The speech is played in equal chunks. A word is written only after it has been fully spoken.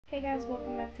Hey guys,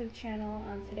 welcome back to the channel.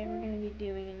 Today we're going to be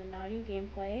doing an Inadu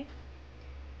gameplay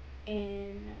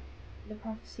in the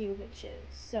Prophecy of Witches.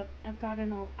 So I've got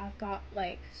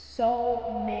like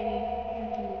so many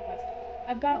freaking requests.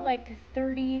 I've got like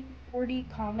 30, 40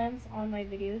 comments on my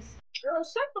videos. Girl,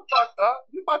 shut the fuck up.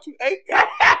 You thought you ate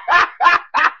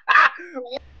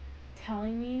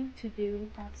telling me to do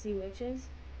Prophecy Witches.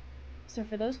 So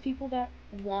for those people that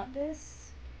want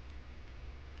this,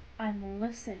 I'm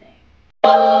listening. I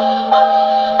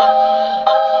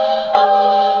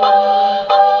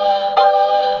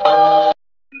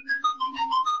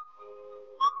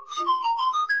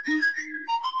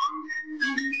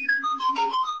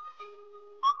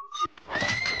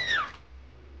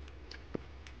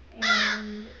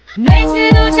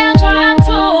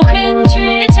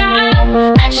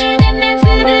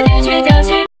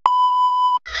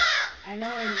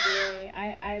know in Gray,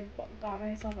 I got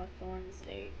myself a thorn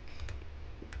steak.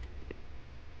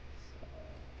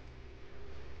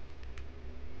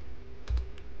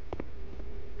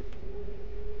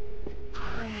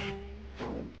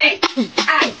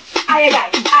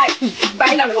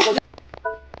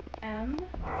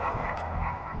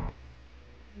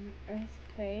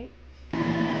 Earthquake.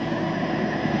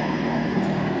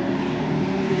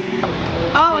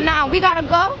 Oh, now we gotta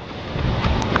go.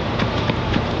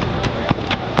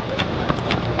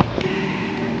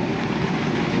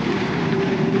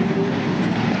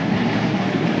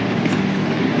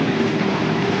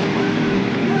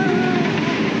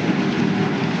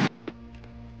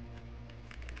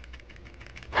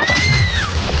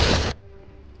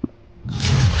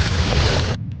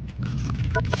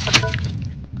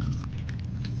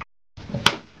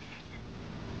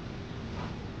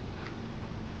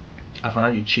 I found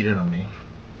out you cheated on me.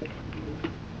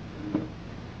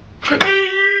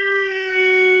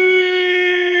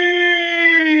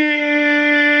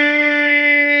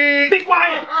 Be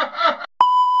quiet!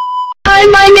 Hi,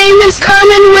 my name is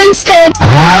Carmen Winstead.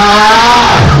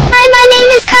 Hi, my name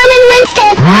is Carmen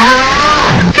Winstead.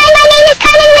 Hi, my name is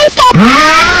Carmen Winstead.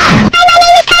 Hi, my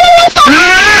name is Carmen Winstead.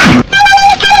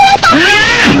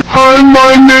 Hi,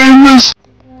 my name is.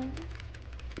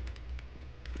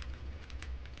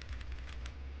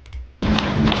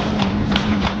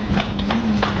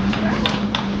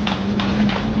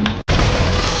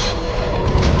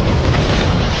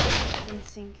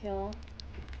 Instant kill.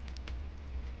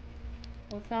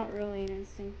 Well, it's not really an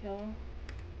instant kill.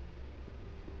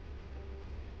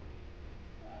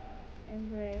 In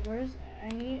Gray. I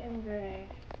need in Gray.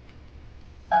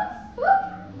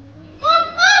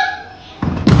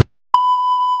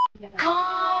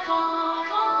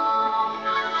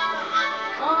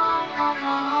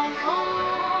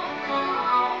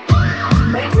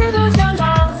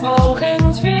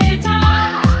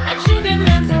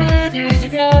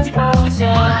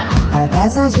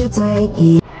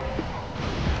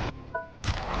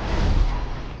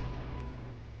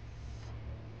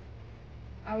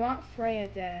 I want Freya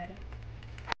dead.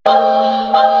 I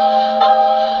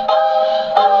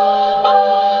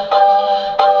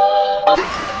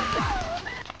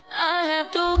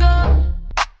have to go.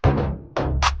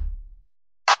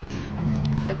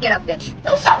 Get up, bitch.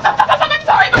 No, stop, I'm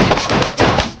sorry!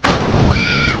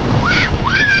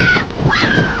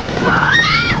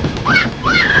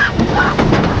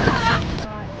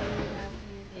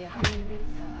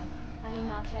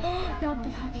 Not the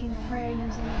fucking Freya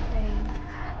using the thing.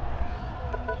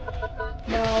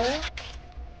 No.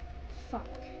 Fuck.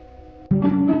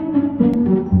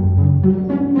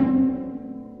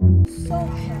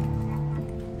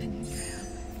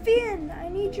 Finn, I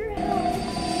need your help.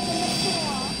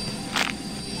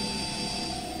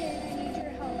 Finn, I need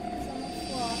your help because I'm a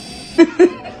flop.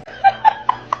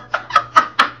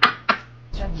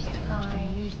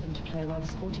 Use them to play while the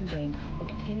sporting game or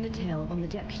pin the tail on the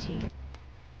deputy.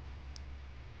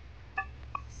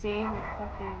 Same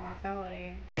fucking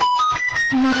mortality.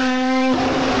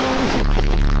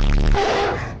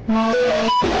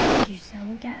 You sell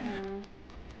again.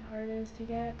 Hard it is to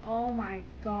get. Oh my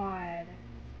god.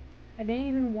 I didn't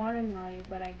even want Inadu,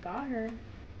 but I got her.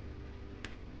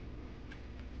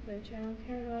 Which I don't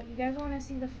care about. You guys want to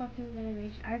see the fucking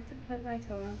animation? I have to put my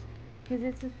toe on.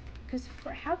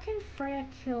 How can Freya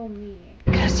kill me?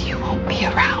 Because you won't be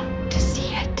around to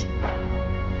see it.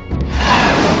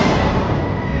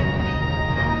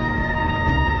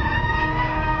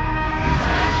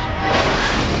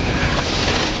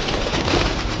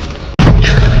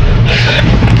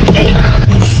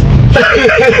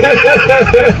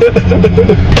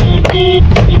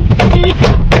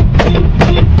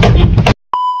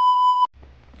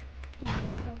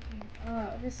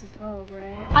 This is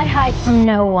right? I hide from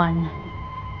no one.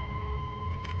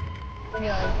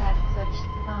 realize that's such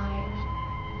fine.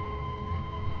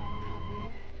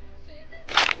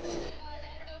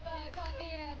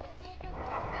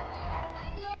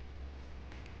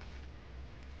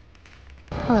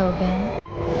 Hello, Ben.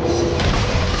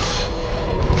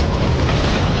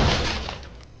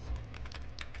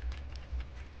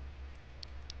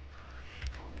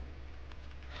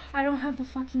 I don't have the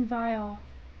fucking vial.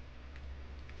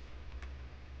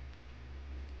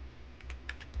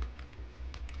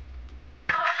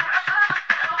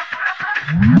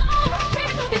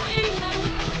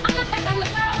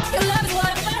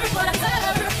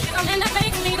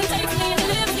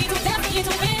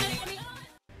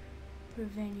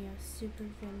 Venue, super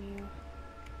venue.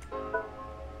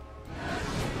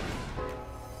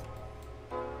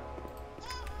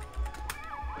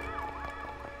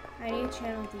 I need a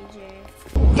channel DJ.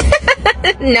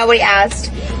 Nobody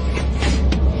asked.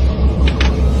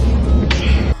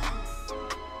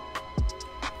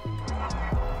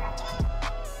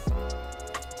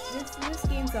 This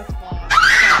game's a flop.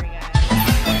 Sorry guys.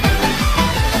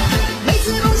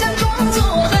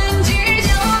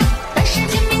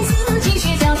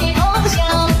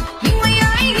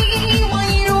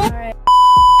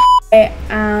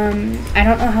 I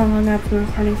don't know how long I've been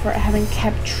recording for. I haven't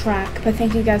kept track, but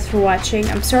thank you guys for watching.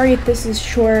 I'm sorry if this is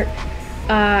short.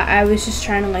 I was just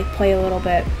trying to like play a little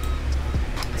bit.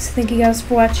 So thank you guys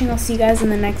for watching. I'll see you guys in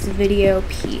the next video.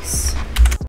 Peace.